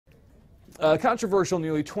A controversial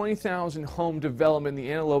nearly 20,000 home development in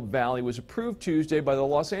the Antelope Valley was approved Tuesday by the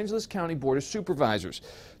Los Angeles County Board of Supervisors.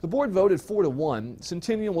 The board voted 4-1.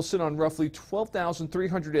 Centennial will sit on roughly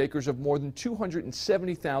 12,300 acres of more than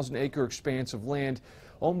 270,000-acre expanse of land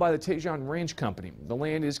owned by the Tejon Ranch Company. The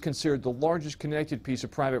land is considered the largest connected piece of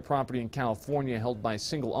private property in California held by a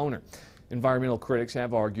single owner. Environmental critics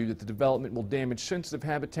have argued that the development will damage sensitive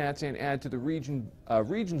habitats and add to the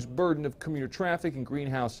region's burden of commuter traffic and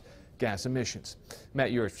greenhouse gas emissions. Matt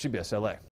Yurus, CBS LA.